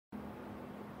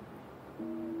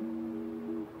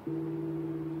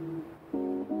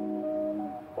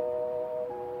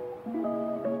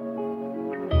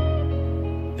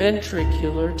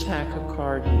Ventricular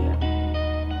tachycardia,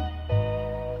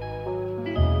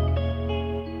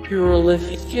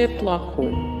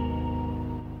 Urolithiasis,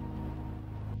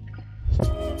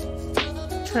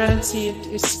 Transient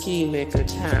ischemic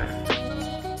attack,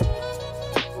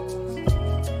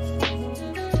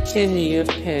 Tinea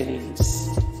pedis,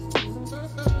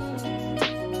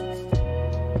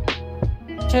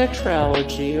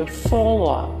 Tetralogy of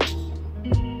Fallot,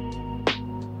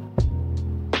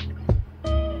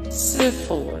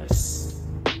 Syphilis,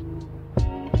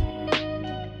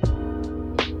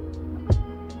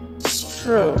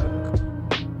 stroke,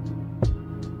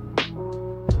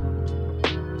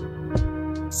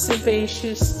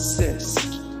 sebaceous cyst,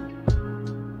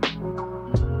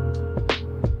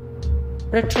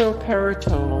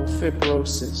 retroperitoneal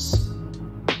fibrosis,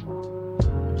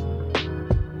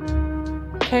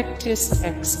 pedis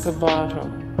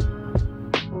excavatum,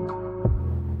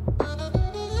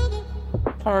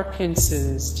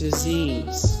 Parkinson's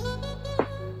disease,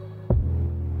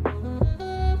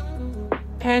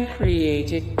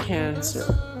 pancreatic cancer,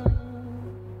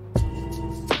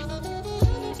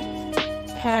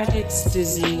 pedis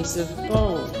disease of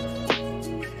bone,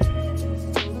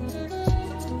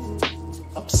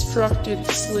 obstructive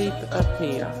sleep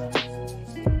apnea,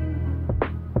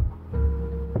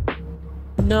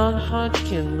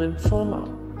 non-Hodgkin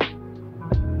lymphoma,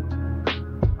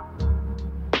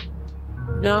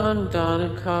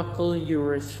 non-gonococcal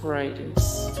urethritis,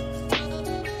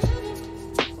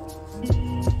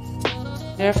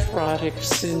 nephrotic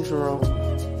syndrome,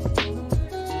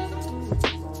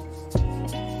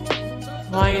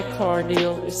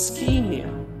 myocardial ischemia,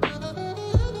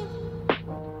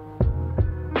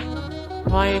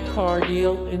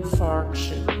 myocardial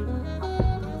infarction,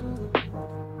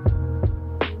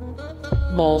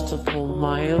 multiple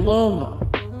myeloma,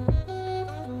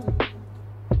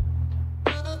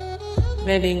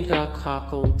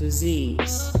 meningococcal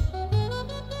disease,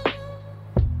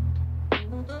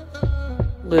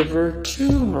 liver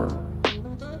tumor,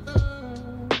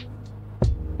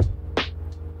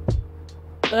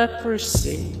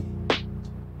 leprosy,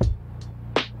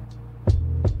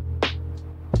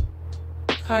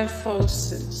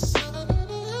 kyphosis,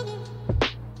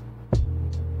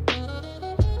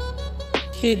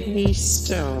 kidney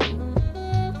stone,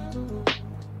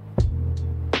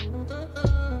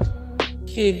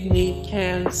 kidney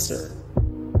cancer,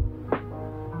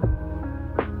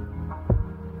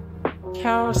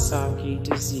 Kawasaki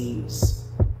disease,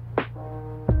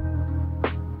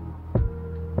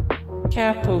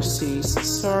 Kaposi's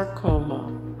sarcoma,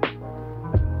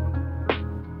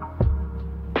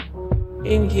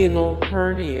 inguinal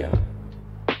hernia,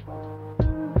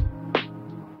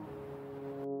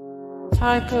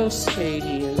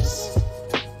 hypospadias,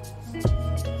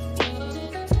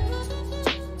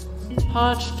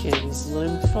 Hodgkin's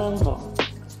lymphoma,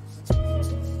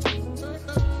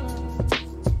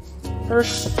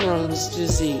 Hirschsprung's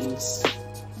disease,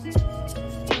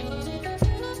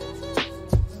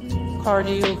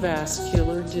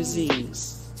 cardiovascular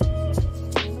disease,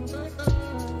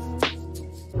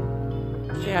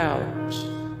 gout,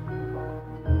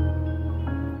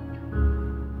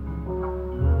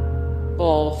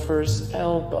 Balfour's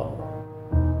elbow,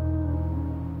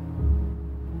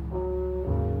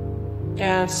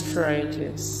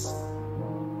 gastritis,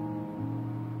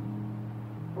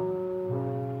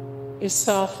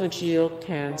 esophageal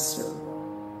cancer,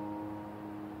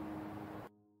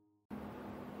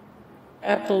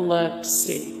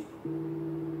 epilepsy,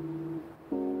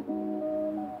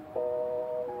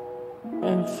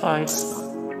 emphysema,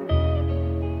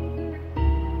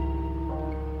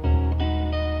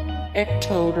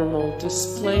 ectodermal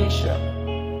dysplasia,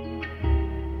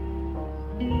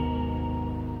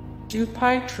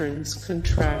 Dupuytren's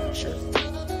contracture,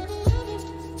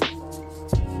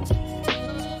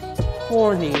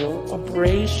 corneal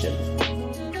abrasion,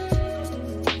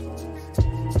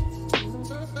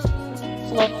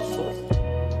 clubfoot,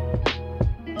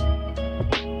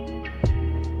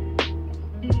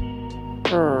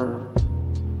 burn,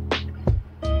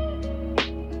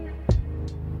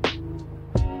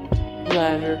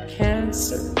 bladder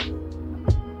cancer,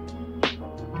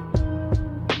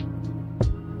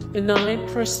 benign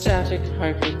prostatic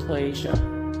hyperplasia,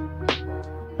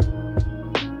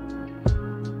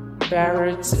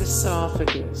 Barrett's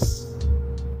esophagus,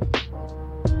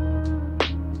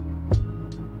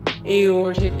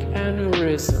 aortic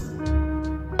aneurysm,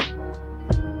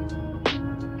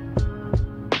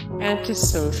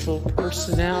 antisocial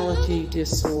personality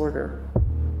disorder,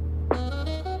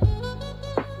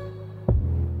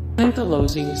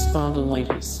 ankylosing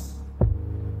spondylitis,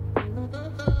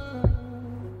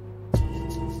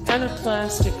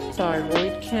 anaplastic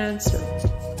thyroid cancer,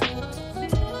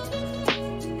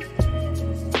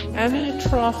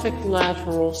 amyotrophic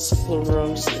lateral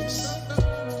sclerosis,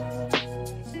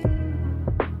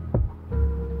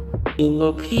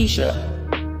 alopecia,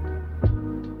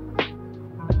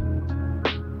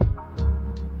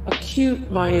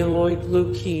 acute myeloid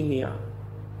leukemia,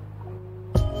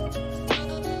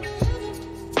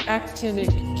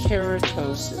 actinic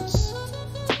keratosis,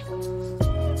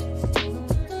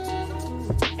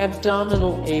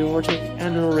 abdominal aortic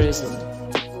aneurysm.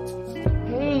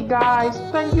 Hey guys,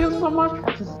 thank you so much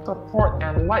for the support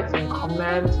and likes and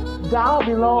comments down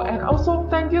below, and also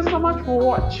thank you so much for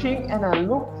watching, and I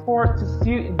look forward to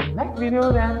see you in the next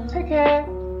video. Then take care,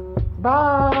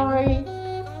 bye.